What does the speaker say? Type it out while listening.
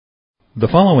The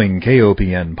following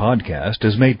KOPN podcast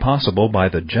is made possible by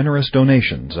the generous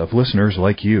donations of listeners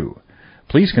like you.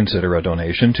 Please consider a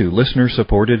donation to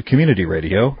listener-supported community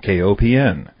radio,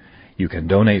 KOPN. You can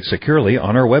donate securely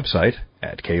on our website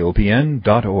at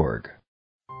kopn.org.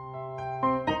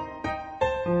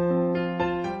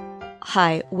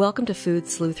 Hi, welcome to Food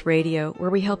Sleuth Radio, where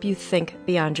we help you think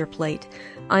beyond your plate.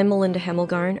 I'm Melinda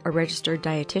Hemmelgarn, a registered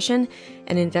dietitian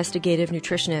and investigative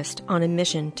nutritionist on a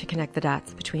mission to connect the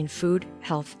dots between food,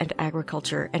 health, and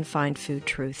agriculture and find food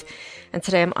truth. And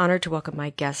today I'm honored to welcome my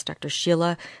guest, Dr.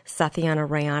 Sheila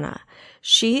Satyanarayana.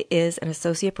 She is an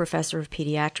associate professor of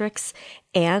pediatrics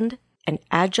and an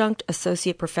adjunct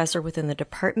associate professor within the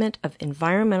Department of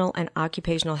Environmental and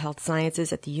Occupational Health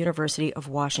Sciences at the University of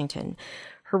Washington.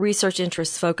 Her research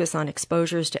interests focus on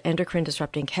exposures to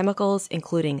endocrine-disrupting chemicals,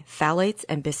 including phthalates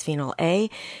and bisphenol A,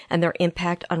 and their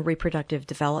impact on reproductive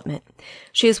development.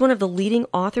 She is one of the leading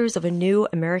authors of a new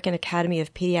American Academy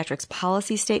of Pediatrics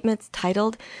policy statement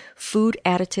titled Food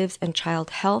Additives and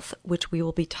Child Health, which we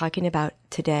will be talking about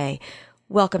today.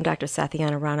 Welcome, Dr.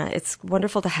 Satyanarayana. It's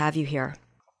wonderful to have you here.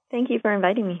 Thank you for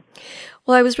inviting me.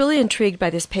 Well, I was really intrigued by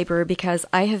this paper because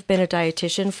I have been a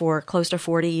dietitian for close to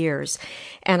 40 years.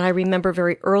 And I remember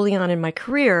very early on in my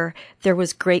career, there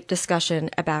was great discussion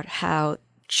about how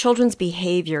children's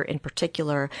behavior in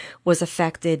particular was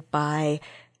affected by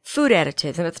food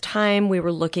additives. And at the time, we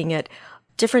were looking at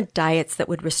different diets that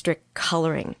would restrict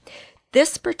coloring.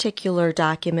 This particular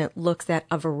document looks at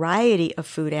a variety of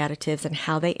food additives and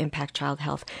how they impact child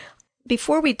health.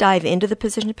 Before we dive into the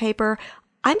position paper,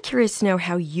 I'm curious to know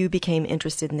how you became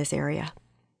interested in this area.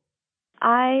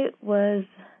 I was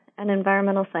an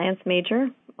environmental science major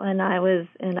when I was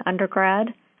in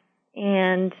undergrad,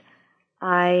 and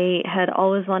I had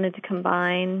always wanted to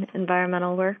combine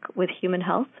environmental work with human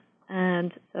health.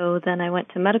 And so then I went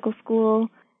to medical school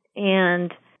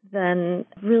and then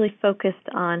really focused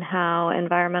on how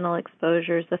environmental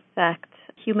exposures affect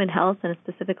human health and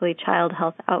specifically child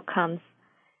health outcomes,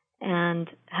 and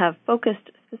have focused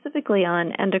specifically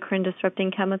on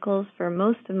endocrine-disrupting chemicals for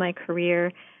most of my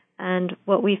career. And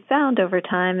what we found over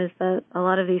time is that a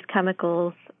lot of these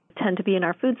chemicals tend to be in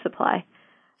our food supply.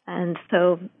 And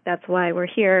so that's why we're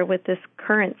here with this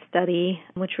current study,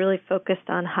 which really focused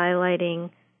on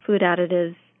highlighting food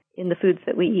additives in the foods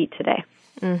that we eat today.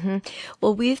 Mm-hmm.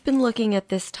 Well, we've been looking at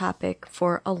this topic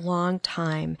for a long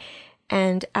time,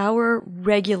 and our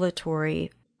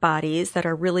regulatory bodies that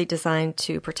are really designed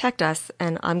to protect us,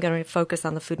 and I'm going to focus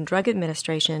on the Food and Drug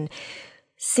Administration,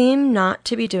 seem not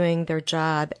to be doing their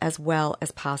job as well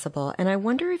as possible. And I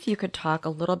wonder if you could talk a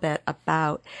little bit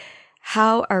about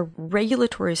how our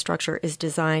regulatory structure is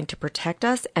designed to protect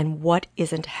us and what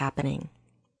isn't happening.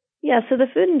 Yeah, so the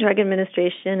Food and Drug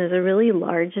Administration is a really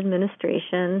large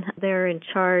administration. They're in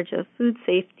charge of food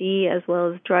safety as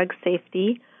well as drug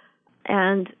safety.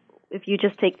 And if you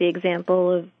just take the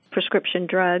example of prescription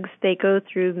drugs, they go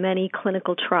through many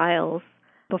clinical trials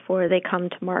before they come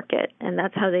to market, and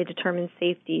that's how they determine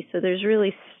safety. So there's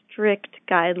really strict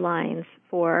guidelines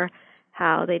for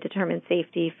how they determine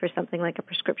safety for something like a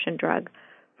prescription drug.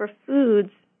 For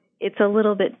foods, it's a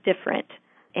little bit different.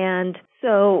 And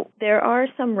so there are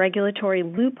some regulatory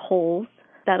loopholes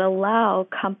that allow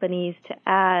companies to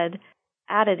add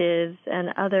additives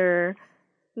and other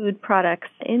food products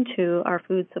into our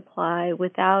food supply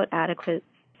without adequate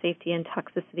safety and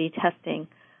toxicity testing.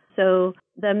 So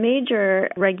the major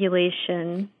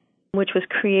regulation, which was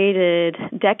created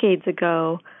decades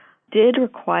ago, did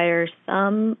require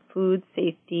some food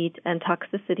safety and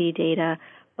toxicity data,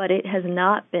 but it has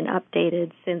not been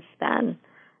updated since then.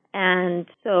 And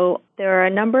so there are a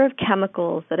number of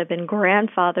chemicals that have been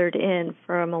grandfathered in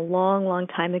from a long, long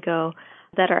time ago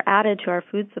that are added to our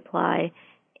food supply,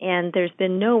 and there's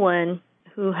been no one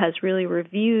who has really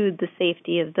reviewed the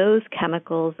safety of those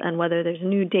chemicals and whether there's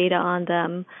new data on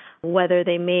them, whether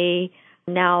they may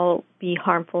now be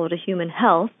harmful to human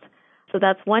health. So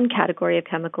that's one category of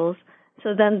chemicals.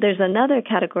 So then there's another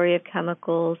category of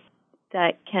chemicals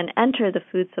that can enter the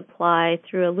food supply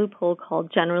through a loophole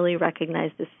called generally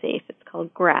recognized as safe. It's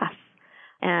called GRAS.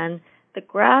 And the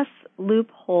GRAS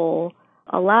loophole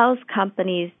allows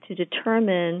companies to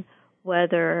determine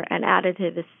whether an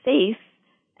additive is safe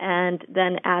and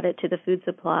then add it to the food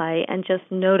supply and just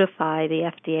notify the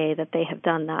FDA that they have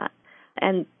done that.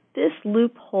 And this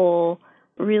loophole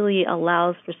really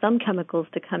allows for some chemicals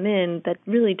to come in that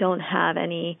really don't have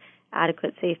any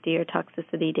adequate safety or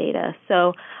toxicity data.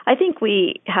 So I think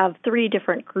we have three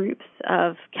different groups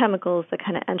of chemicals that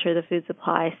kind of enter the food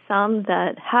supply. Some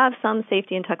that have some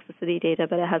safety and toxicity data,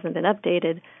 but it hasn't been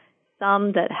updated.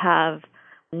 Some that have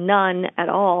none at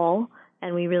all,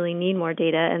 and we really need more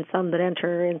data and some that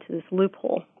enter into this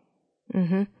loophole.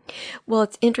 Mm-hmm. Well,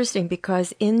 it's interesting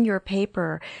because in your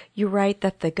paper, you write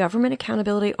that the Government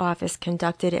Accountability Office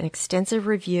conducted an extensive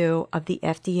review of the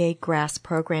FDA GRAS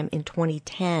program in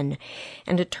 2010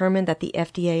 and determined that the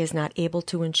FDA is not able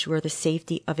to ensure the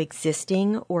safety of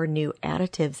existing or new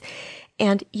additives.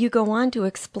 And you go on to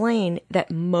explain that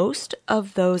most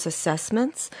of those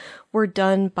assessments were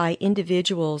done by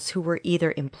individuals who were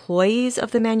either employees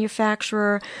of the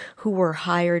manufacturer, who were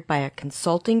hired by a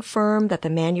consulting firm that the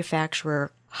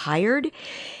manufacturer hired,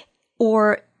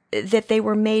 or that they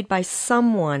were made by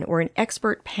someone or an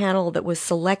expert panel that was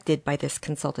selected by this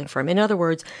consulting firm. In other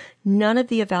words, none of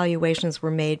the evaluations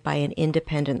were made by an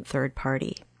independent third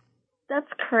party.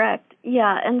 That's correct.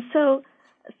 Yeah, and so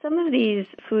some of these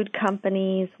food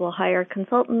companies will hire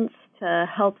consultants to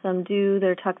help them do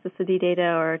their toxicity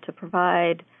data or to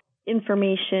provide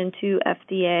information to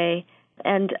FDA.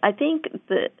 And I think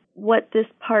that what this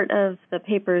part of the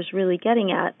paper is really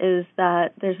getting at is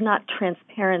that there's not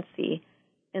transparency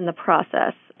in the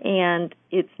process, and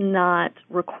it's not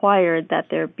required that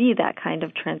there be that kind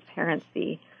of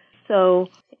transparency. So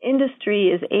industry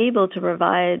is able to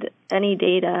provide any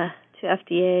data to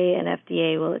FDA, and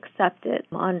FDA will accept it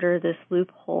under this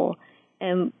loophole.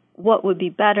 And what would be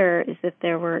better is if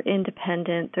there were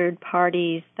independent third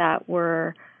parties that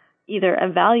were either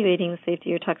evaluating the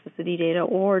safety or toxicity data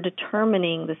or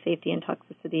determining the safety and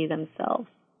toxicity themselves.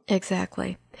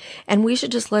 Exactly. And we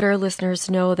should just let our listeners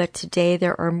know that today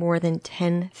there are more than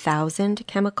 10,000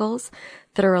 chemicals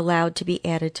that are allowed to be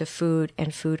added to food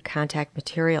and food contact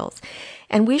materials.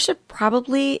 And we should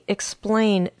probably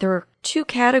explain there are two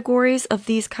categories of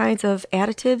these kinds of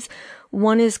additives.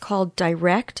 One is called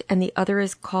direct and the other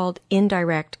is called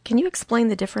indirect. Can you explain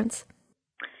the difference?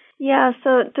 Yeah,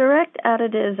 so direct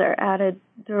additives are added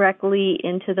directly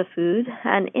into the food,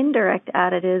 and indirect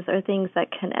additives are things that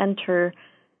can enter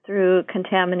through a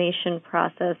contamination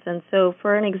process. And so,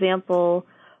 for an example,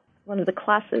 one of the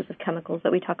classes of chemicals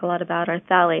that we talk a lot about are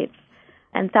phthalates.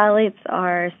 And phthalates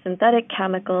are synthetic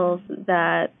chemicals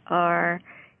that are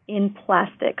in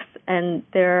plastics. And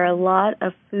there are a lot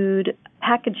of food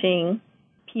packaging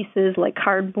pieces like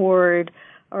cardboard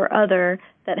or other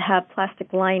that have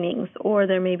plastic linings, or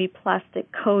there may be plastic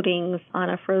coatings on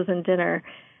a frozen dinner.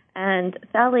 And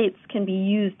phthalates can be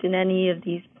used in any of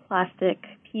these plastic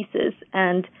pieces.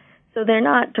 And so they're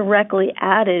not directly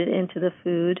added into the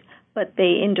food, but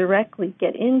they indirectly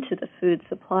get into the food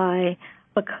supply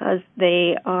because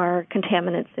they are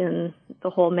contaminants in the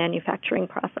whole manufacturing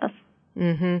process.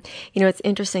 Mm-hmm. You know, it's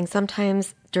interesting.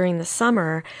 Sometimes during the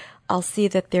summer, I'll see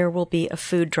that there will be a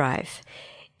food drive,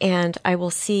 and I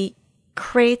will see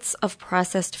crates of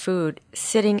processed food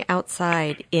sitting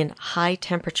outside in high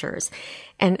temperatures.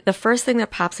 And the first thing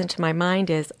that pops into my mind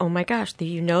is, oh my gosh,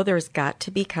 you know there's got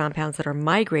to be compounds that are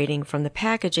migrating from the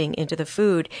packaging into the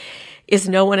food. Is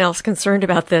no one else concerned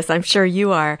about this? I'm sure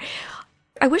you are.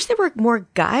 I wish there were more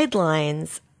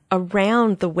guidelines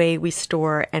around the way we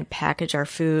store and package our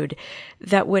food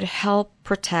that would help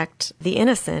protect the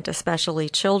innocent, especially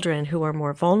children who are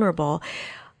more vulnerable.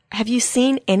 Have you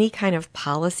seen any kind of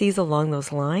policies along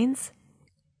those lines?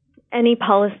 Any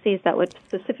policies that would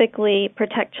specifically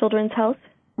protect children's health?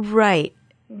 Right.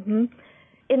 Mm-hmm.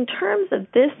 In terms of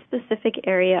this specific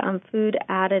area on food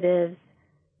additives,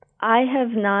 I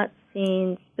have not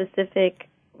seen specific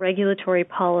regulatory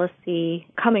policy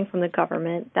coming from the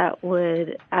government that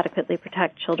would adequately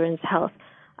protect children's health.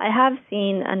 I have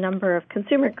seen a number of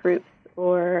consumer groups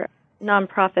or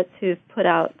nonprofits who've put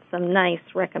out some nice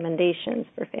recommendations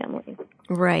for families.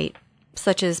 Right.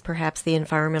 Such as perhaps the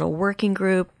Environmental Working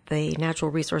Group, the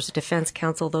Natural Resources Defense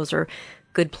Council. Those are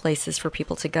good places for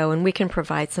people to go. And we can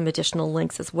provide some additional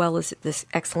links as well as this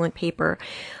excellent paper.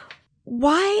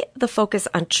 Why the focus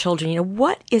on children? You know,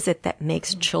 what is it that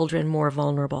makes children more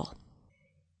vulnerable?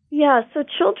 Yeah, so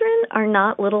children are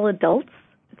not little adults.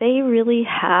 They really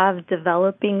have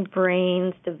developing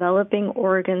brains, developing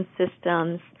organ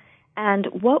systems. And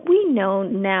what we know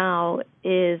now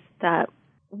is that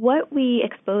what we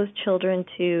expose children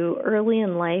to early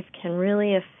in life can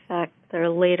really affect their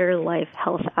later life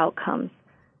health outcomes.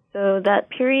 So that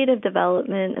period of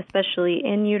development, especially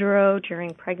in utero,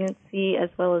 during pregnancy, as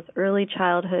well as early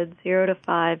childhood, 0 to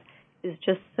 5, is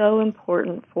just so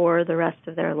important for the rest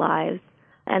of their lives.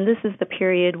 And this is the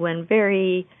period when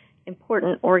very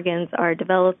important organs are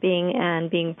developing and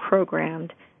being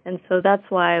programmed. And so that's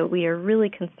why we are really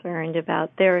concerned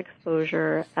about their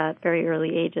exposure at very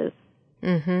early ages.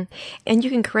 Mm-hmm. And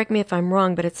you can correct me if I'm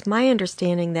wrong, but it's my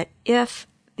understanding that if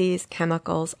these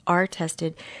chemicals are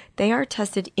tested, they are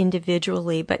tested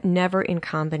individually, but never in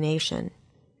combination.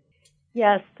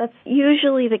 Yes, that's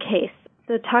usually the case.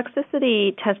 The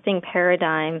toxicity testing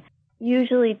paradigm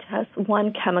usually tests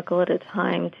one chemical at a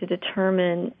time to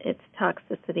determine its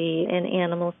toxicity in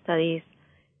animal studies,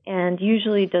 and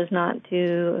usually does not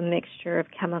do a mixture of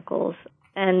chemicals.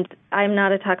 And I'm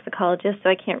not a toxicologist, so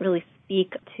I can't really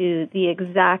speak to the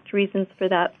exact reasons for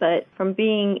that, but from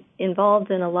being involved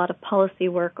in a lot of policy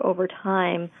work over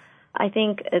time, I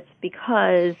think it's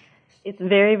because it's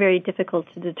very, very difficult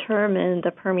to determine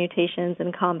the permutations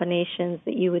and combinations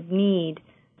that you would need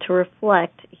to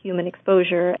reflect human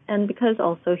exposure, and because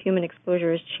also human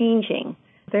exposure is changing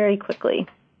very quickly.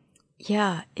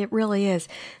 Yeah, it really is.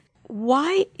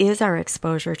 Why is our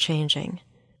exposure changing?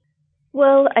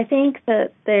 Well, I think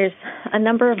that there's a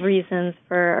number of reasons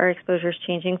for our exposures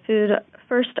changing.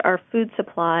 First, our food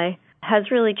supply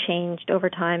has really changed over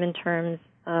time in terms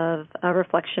of a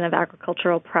reflection of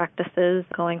agricultural practices,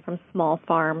 going from small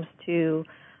farms to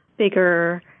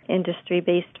bigger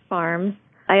industry-based farms.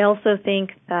 I also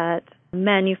think that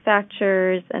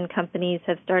manufacturers and companies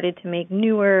have started to make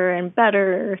newer and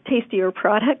better, tastier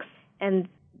products, and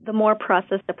the more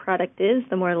processed the product is,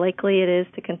 the more likely it is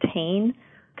to contain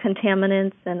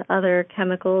contaminants and other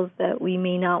chemicals that we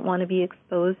may not want to be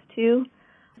exposed to.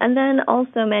 And then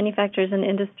also manufacturers and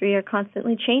industry are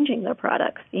constantly changing their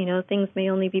products. You know, things may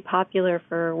only be popular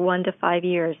for 1 to 5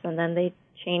 years, and then they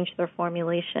change their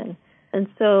formulation. And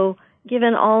so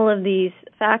given all of these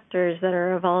factors that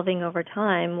are evolving over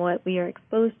time, what we are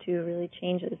exposed to really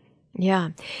changes. Yeah.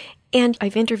 And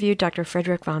I've interviewed Dr.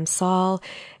 Frederick von Saal.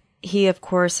 He, of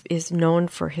course, is known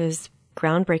for his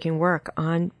groundbreaking work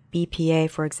on BPA,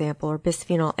 for example, or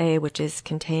bisphenol A, which is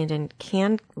contained in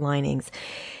can linings.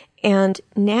 And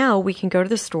now we can go to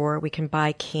the store, we can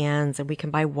buy cans, and we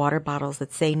can buy water bottles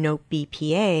that say no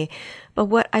BPA. But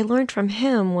what I learned from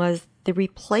him was the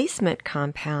replacement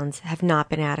compounds have not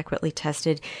been adequately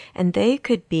tested, and they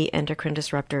could be endocrine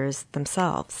disruptors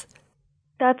themselves.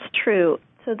 That's true.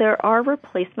 So there are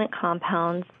replacement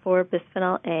compounds for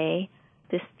bisphenol A.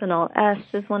 Bisphenol S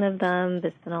is one of them.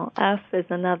 Bisphenol F is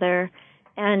another.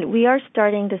 And we are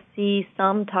starting to see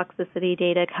some toxicity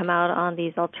data come out on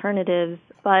these alternatives,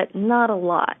 but not a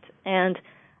lot. And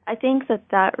I think that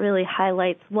that really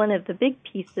highlights one of the big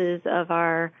pieces of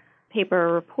our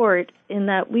paper report, in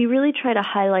that we really try to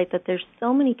highlight that there's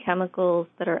so many chemicals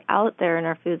that are out there in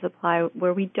our food supply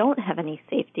where we don't have any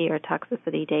safety or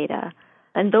toxicity data.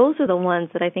 And those are the ones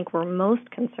that I think we're most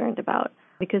concerned about,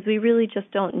 because we really just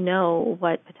don't know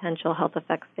what potential health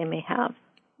effects they may have.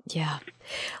 Yeah.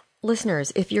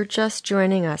 Listeners, if you're just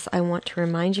joining us, I want to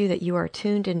remind you that you are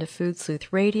tuned into Food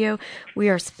Sleuth Radio. We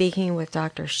are speaking with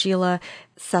Dr. Sheila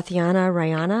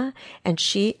Satyanarayana, and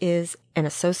she is an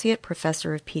associate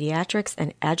professor of pediatrics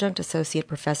and adjunct associate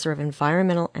professor of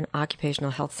environmental and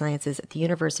occupational health sciences at the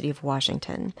University of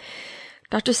Washington.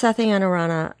 Dr.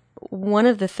 Satyanarayana, one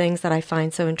of the things that I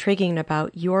find so intriguing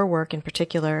about your work in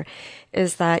particular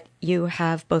is that you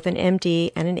have both an MD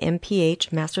and an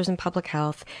MPH, Master's in Public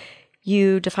Health.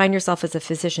 You define yourself as a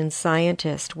physician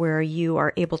scientist, where you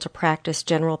are able to practice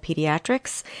general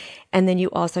pediatrics, and then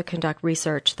you also conduct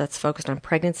research that's focused on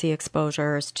pregnancy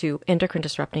exposures to endocrine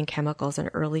disrupting chemicals and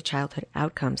early childhood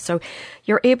outcomes. So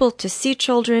you're able to see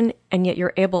children, and yet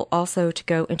you're able also to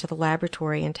go into the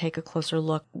laboratory and take a closer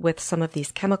look with some of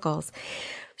these chemicals.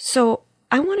 So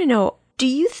I want to know, do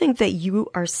you think that you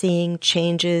are seeing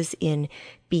changes in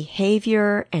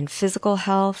behavior and physical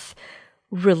health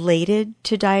related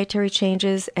to dietary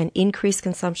changes and increased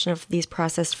consumption of these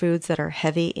processed foods that are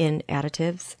heavy in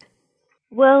additives?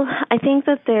 Well, I think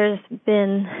that there's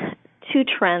been two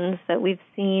trends that we've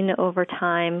seen over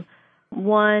time.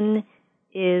 One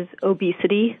is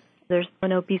obesity. There's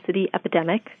an obesity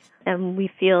epidemic, and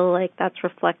we feel like that's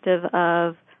reflective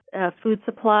of a food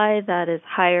supply that is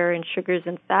higher in sugars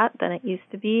and fat than it used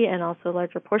to be, and also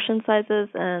larger portion sizes,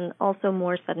 and also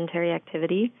more sedentary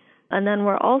activity. And then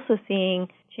we're also seeing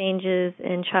changes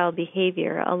in child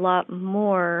behavior, a lot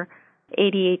more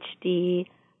ADHD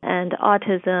and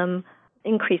autism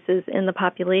increases in the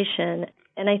population.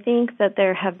 And I think that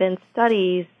there have been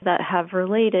studies that have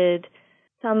related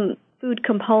some food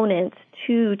components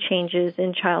to changes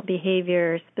in child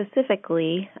behavior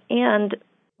specifically. And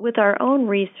with our own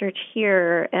research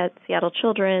here at Seattle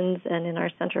Children's and in our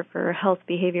Center for Health,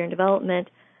 Behavior, and Development,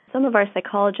 some of our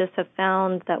psychologists have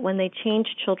found that when they change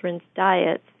children's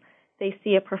diets, they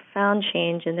see a profound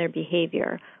change in their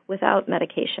behavior without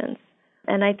medications.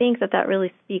 And I think that that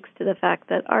really speaks to the fact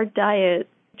that our diet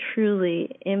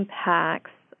truly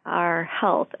impacts our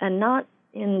health, and not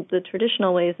in the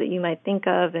traditional ways that you might think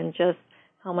of, and just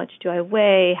how much do I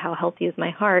weigh, how healthy is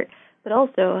my heart, but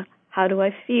also how do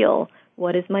I feel,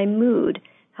 what is my mood,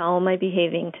 how am I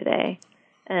behaving today?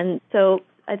 And so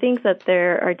I think that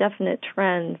there are definite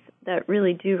trends that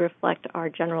really do reflect our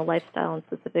general lifestyle and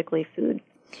specifically food.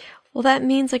 Well, that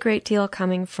means a great deal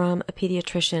coming from a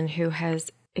pediatrician who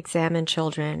has examined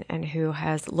children and who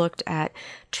has looked at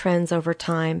trends over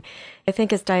time. I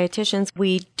think as dietitians,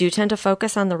 we do tend to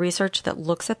focus on the research that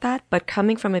looks at that, but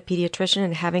coming from a pediatrician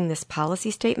and having this policy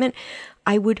statement,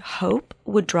 I would hope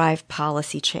would drive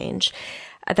policy change.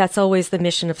 That's always the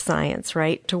mission of science,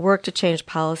 right? To work to change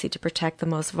policy to protect the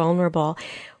most vulnerable.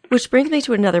 Which brings me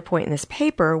to another point in this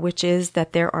paper, which is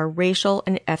that there are racial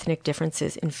and ethnic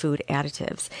differences in food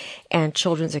additives and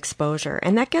children's exposure.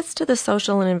 And that gets to the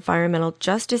social and environmental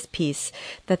justice piece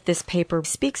that this paper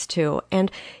speaks to. And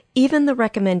even the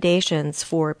recommendations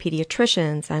for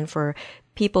pediatricians and for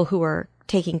people who are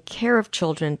taking care of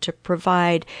children to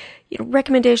provide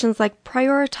recommendations like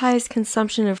prioritize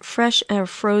consumption of fresh or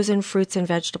frozen fruits and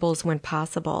vegetables when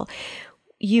possible.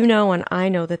 You know, and I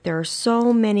know that there are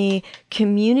so many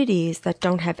communities that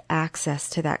don't have access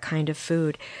to that kind of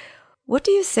food. What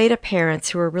do you say to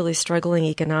parents who are really struggling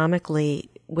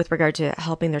economically with regard to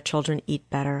helping their children eat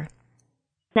better?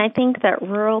 I think that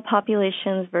rural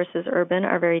populations versus urban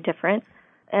are very different.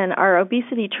 And our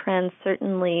obesity trends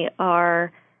certainly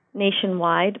are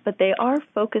nationwide, but they are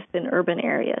focused in urban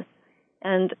areas.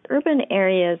 And urban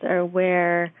areas are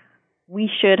where we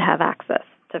should have access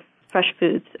to fresh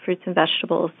foods, fruits and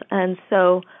vegetables. And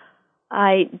so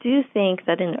I do think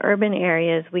that in urban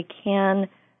areas we can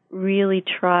really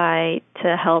try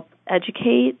to help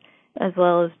educate as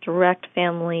well as direct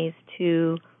families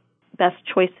to best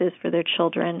choices for their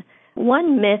children.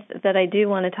 One myth that I do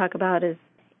want to talk about is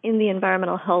in the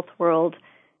environmental health world,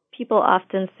 people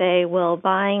often say, well,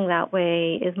 buying that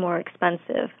way is more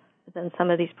expensive than some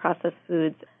of these processed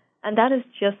foods. And that is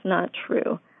just not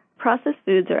true. Processed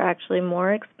foods are actually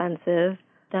more expensive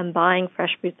than buying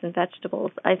fresh fruits and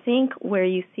vegetables. I think where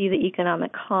you see the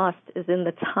economic cost is in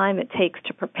the time it takes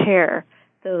to prepare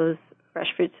those fresh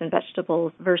fruits and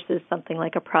vegetables versus something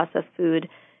like a processed food.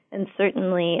 And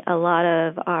certainly a lot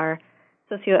of our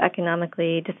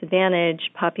socioeconomically disadvantaged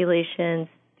populations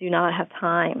do not have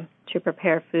time to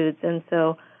prepare foods. And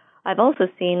so I've also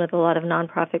seen with a lot of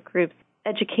nonprofit groups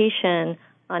education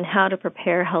on how to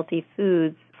prepare healthy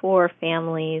foods for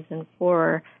families and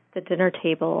for the dinner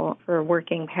table for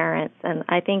working parents. And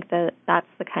I think that that's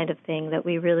the kind of thing that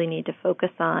we really need to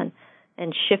focus on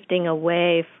and shifting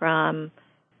away from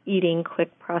eating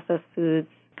quick processed foods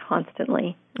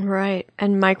constantly. Right.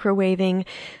 And microwaving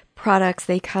products,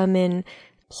 they come in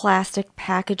plastic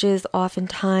packages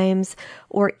oftentimes,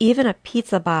 or even a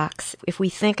pizza box. If we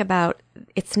think about,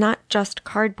 it's not just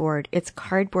cardboard, it's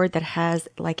cardboard that has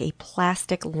like a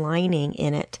plastic lining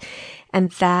in it.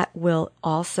 And that will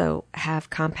also have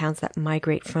compounds that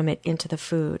migrate from it into the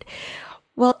food.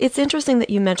 Well, it's interesting that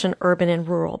you mentioned urban and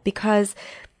rural, because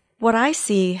what I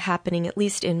see happening, at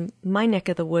least in my neck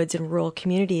of the woods in rural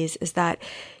communities, is that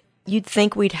you'd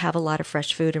think we'd have a lot of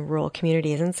fresh food in rural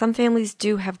communities, and some families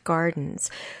do have gardens.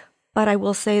 But I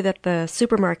will say that the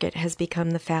supermarket has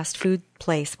become the fast food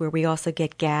place where we also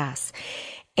get gas.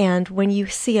 And when you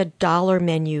see a dollar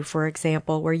menu, for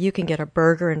example, where you can get a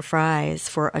burger and fries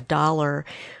for $1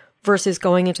 versus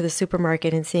going into the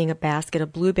supermarket and seeing a basket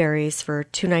of blueberries for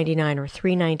 $2.99 or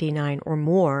 $3.99 or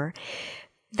more,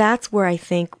 that's where I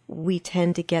think we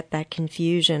tend to get that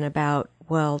confusion about,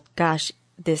 well, gosh,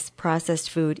 this processed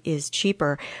food is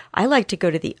cheaper. I like to go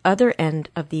to the other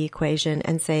end of the equation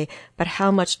and say, but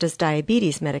how much does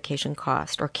diabetes medication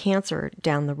cost or cancer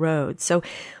down the road? So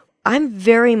I'm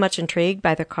very much intrigued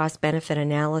by the cost-benefit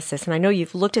analysis, and I know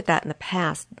you've looked at that in the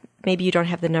past. Maybe you don't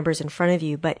have the numbers in front of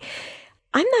you, but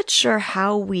I'm not sure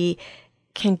how we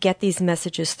can get these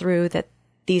messages through that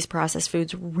these processed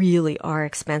foods really are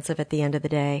expensive at the end of the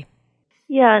day.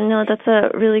 Yeah, no, that's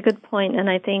a really good point, and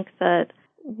I think that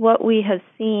what we have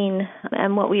seen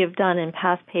and what we have done in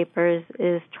past papers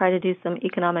is try to do some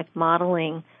economic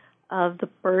modeling of the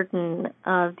burden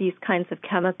of these kinds of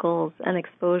chemicals and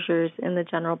exposures in the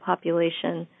general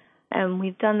population. And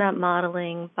we've done that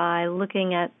modeling by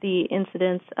looking at the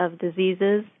incidence of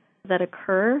diseases that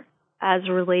occur as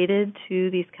related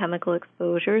to these chemical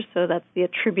exposures. So that's the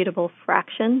attributable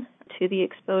fraction to the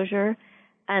exposure.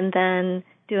 And then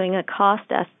doing a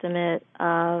cost estimate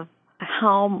of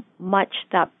how much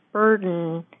that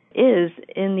burden is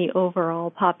in the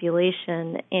overall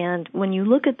population. And when you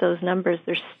look at those numbers,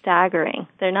 they're staggering.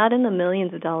 They're not in the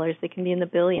millions of dollars. They can be in the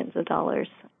billions of dollars.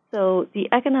 So the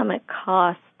economic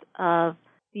cost of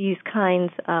these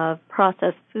kinds of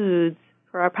processed foods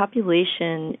for our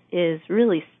population is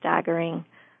really staggering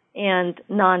and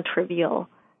non-trivial.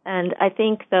 And I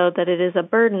think, though, that it is a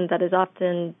burden that is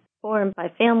often borne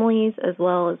by families as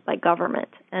well as by government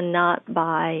and not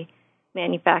by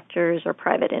manufacturers or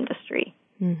private industry.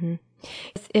 Mm-hmm.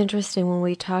 It's interesting when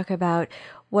we talk about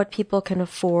what people can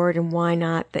afford and why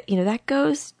not. That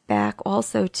goes back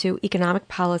also to economic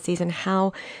policies and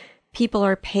how people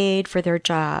are paid for their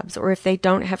jobs, or if they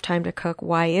don't have time to cook,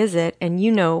 why is it?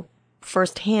 And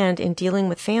firsthand in dealing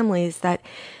with families that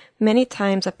many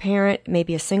times a parent,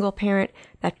 maybe a single parent,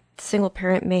 that single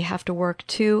parent may have to work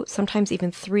 2, sometimes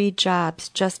even 3 jobs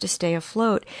just to stay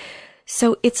afloat.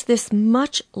 So it's this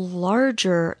much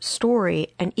larger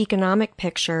story and economic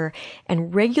picture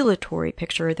and regulatory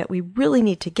picture that we really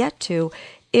need to get to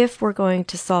if we're going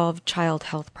to solve child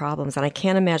health problems. And I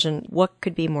can't imagine what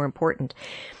could be more important.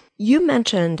 You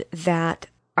mentioned that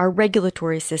our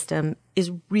regulatory system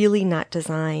is really not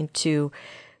designed to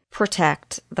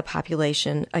protect the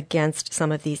population against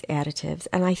some of these additives.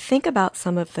 And I think about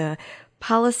some of the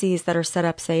policies that are set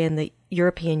up, say, in the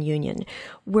European Union,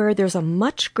 where there's a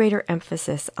much greater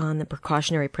emphasis on the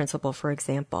precautionary principle, for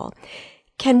example.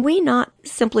 Can we not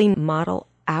simply model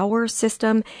our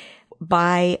system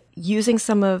by using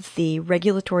some of the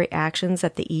regulatory actions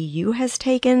that the EU has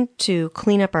taken to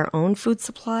clean up our own food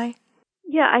supply?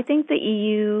 Yeah, I think the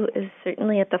EU is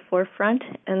certainly at the forefront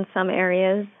in some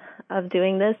areas of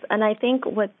doing this. And I think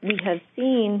what we have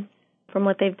seen from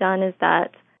what they've done is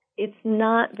that it's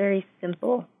not very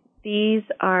simple. These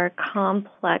are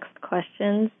complex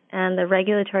questions, and the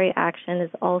regulatory action is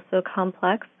also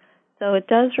complex. So it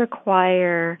does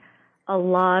require a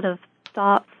lot of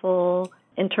thoughtful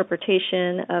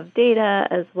interpretation of data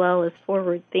as well as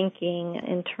forward thinking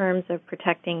in terms of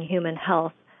protecting human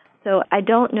health. So I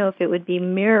don't know if it would be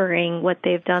mirroring what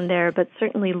they've done there, but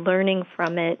certainly learning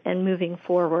from it and moving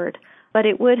forward. But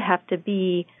it would have to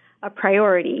be a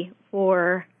priority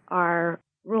for our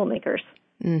rulemakers.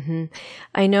 Mm-hmm.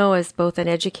 I know, as both an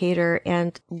educator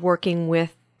and working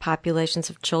with populations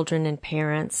of children and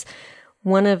parents,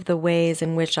 one of the ways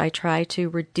in which I try to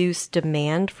reduce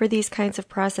demand for these kinds of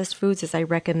processed foods is I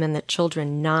recommend that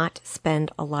children not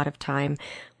spend a lot of time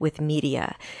with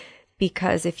media.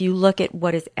 Because if you look at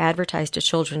what is advertised to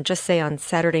children, just say on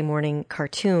Saturday morning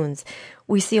cartoons,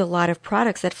 we see a lot of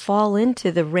products that fall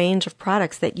into the range of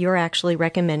products that you're actually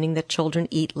recommending that children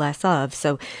eat less of.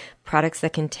 So products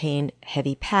that contain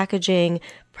heavy packaging,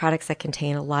 products that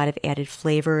contain a lot of added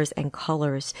flavors and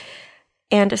colors.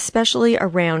 And especially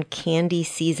around candy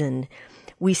season,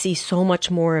 we see so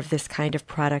much more of this kind of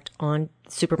product on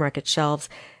supermarket shelves.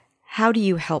 How do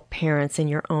you help parents in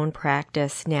your own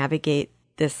practice navigate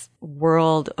this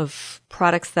world of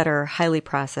products that are highly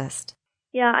processed?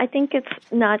 Yeah, I think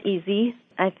it's not easy.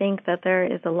 I think that there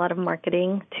is a lot of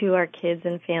marketing to our kids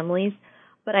and families,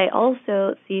 but I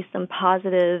also see some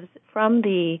positives from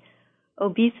the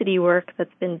obesity work that's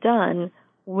been done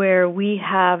where we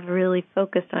have really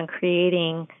focused on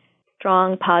creating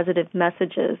strong positive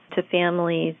messages to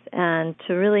families and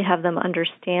to really have them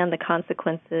understand the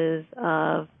consequences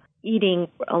of eating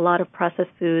a lot of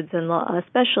processed foods, and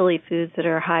especially foods that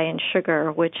are high in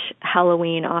sugar, which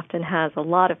Halloween often has a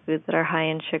lot of foods that are high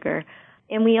in sugar.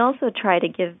 And we also try to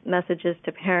give messages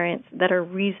to parents that are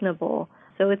reasonable.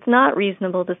 So it's not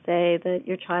reasonable to say that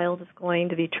your child is going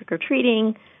to be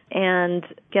trick-or-treating and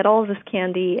get all of this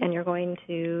candy and you're going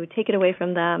to take it away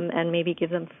from them and maybe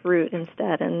give them fruit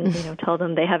instead and tell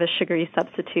them they have a sugary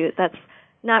substitute. That's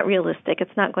not realistic.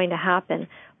 It's not going to happen.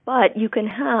 But you can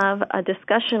have a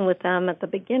discussion with them at the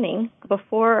beginning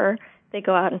before they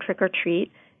go out and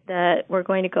trick-or-treat that we're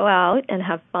going to go out and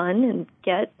have fun and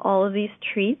get all of these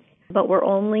treats, but we're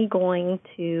only going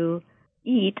to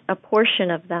eat a portion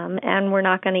of them, and we're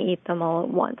not going to eat them all at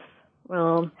once.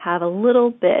 We'll have a little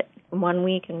bit one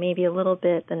week and maybe a little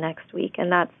bit the next week,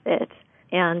 and that's it.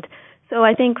 And so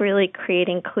I think really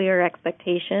creating clear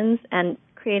expectations and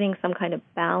creating some kind of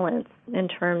balance in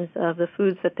terms of the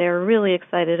foods that they're really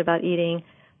excited about eating,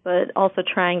 but also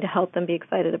trying to help them be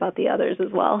excited about the others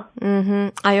as well. Mm-hmm.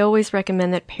 I always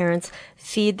recommend that parents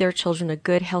feed their children a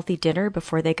good, healthy dinner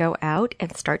before they go out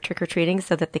and start trick-or-treating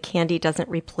so that the candy doesn't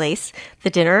replace the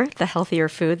dinner, the healthier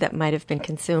food that might have been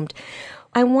consumed.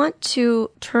 I want to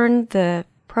turn the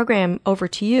program over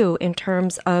to you in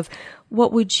terms of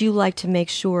what would you like to make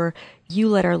sure you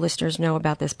let our listeners know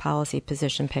about this policy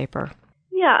position paper?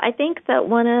 Yeah, I think that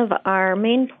one of our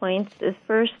main points is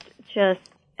first just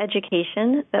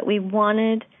education, that we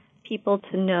wanted people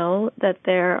to know that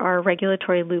there are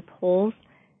regulatory loopholes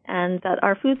and that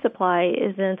our food supply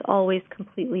isn't always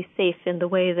completely safe in the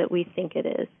way that we think it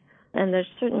is. And there's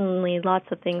certainly lots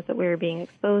of things that we're being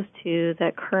exposed to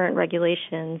that current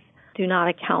regulations do not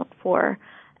account for.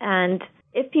 And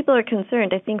If people are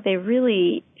concerned, I think they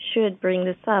really should bring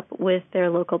this up with their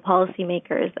local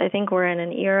policymakers. I think we're in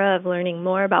an era of learning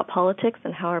more about politics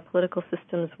and how our political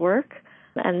systems work,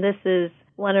 and this is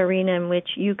one arena in which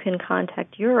you can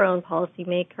contact your own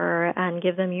policymaker and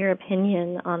give them your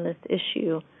opinion on this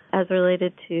issue as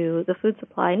related to the food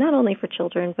supply, not only for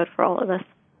children, but for all of us.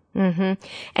 Mm-hmm.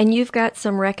 And you've got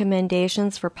some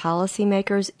recommendations for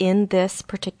policymakers in this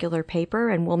particular paper,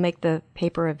 and we'll make the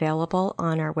paper available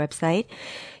on our website.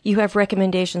 You have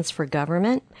recommendations for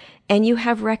government, and you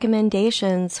have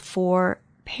recommendations for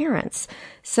parents.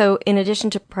 So in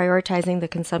addition to prioritizing the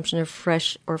consumption of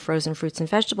fresh or frozen fruits and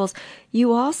vegetables,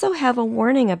 you also have a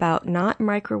warning about not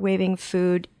microwaving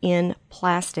food in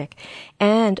plastic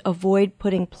and avoid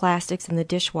putting plastics in the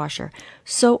dishwasher.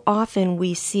 So often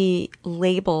we see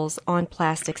labels on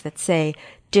plastics that say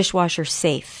dishwasher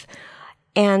safe.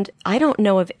 And I don't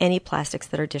know of any plastics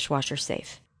that are dishwasher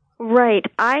safe. Right.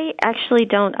 I actually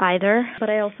don't either,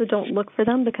 but I also don't look for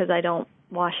them because I don't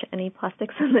wash any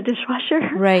plastics in the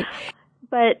dishwasher. Right.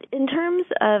 But in terms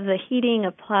of the heating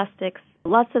of plastics,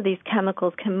 lots of these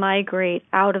chemicals can migrate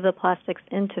out of the plastics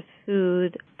into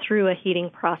food through a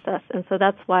heating process. And so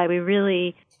that's why we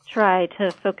really try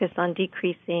to focus on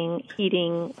decreasing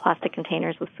heating plastic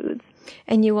containers with foods.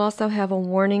 And you also have a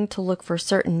warning to look for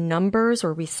certain numbers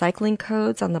or recycling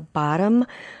codes on the bottom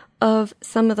of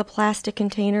some of the plastic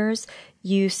containers.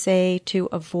 You say to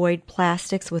avoid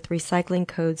plastics with recycling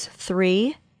codes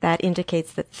 3, that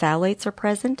indicates that phthalates are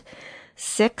present,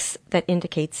 6, that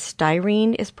indicates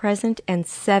styrene is present, and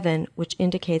 7, which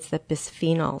indicates that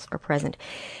bisphenols are present.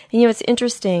 And it's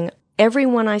interesting,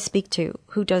 everyone I speak to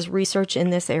who does research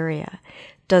in this area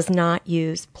does not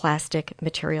use plastic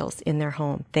materials in their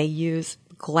home. They use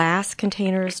glass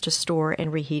containers to store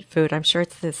and reheat food. I'm sure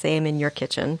it's the same in your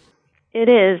kitchen. It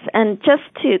is. And just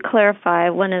to clarify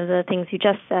one of the things you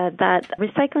just said, that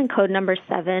recycling code number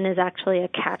 7 is actually a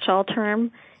catch-all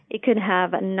term. It could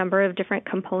have a number of different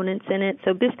components in it.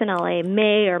 So bisphenol A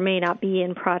may or may not be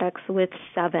in products with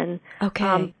 7.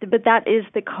 Okay. But that is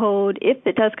the code. If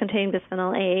it does contain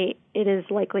bisphenol A, it is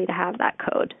likely to have that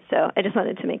code. So I just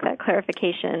wanted to make that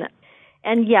clarification.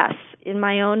 And yes, in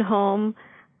my own home,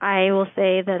 I will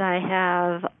say that I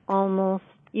have almost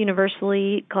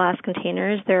universally glass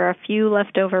containers. There are a few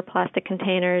leftover plastic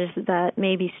containers that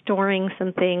may be storing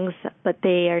some things, but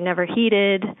they are never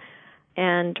heated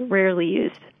and rarely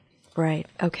used. Right.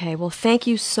 Okay. Well, thank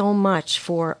you so much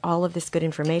for all of this good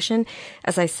information.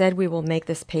 As I said, we will make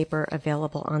this paper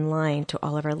available online to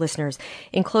all of our listeners.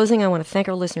 In closing, I want to thank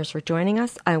our listeners for joining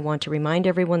us. I want to remind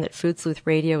everyone that Food Sleuth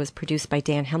Radio is produced by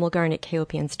Dan Hemmelgarn at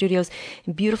KOPN Studios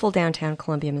in beautiful downtown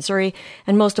Columbia, Missouri.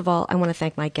 And most of all, I want to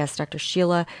thank my guest, Dr.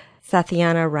 Sheila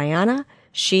Satyanarayana.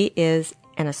 She is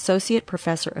an associate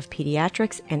professor of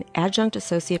pediatrics and adjunct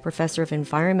associate professor of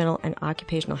environmental and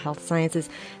occupational health sciences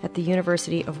at the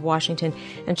University of Washington,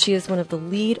 and she is one of the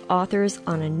lead authors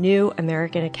on a new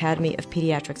American Academy of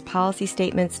Pediatrics policy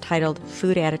statements titled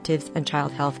Food Additives and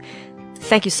Child Health.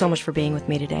 Thank you so much for being with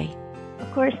me today.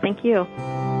 Of course, thank you.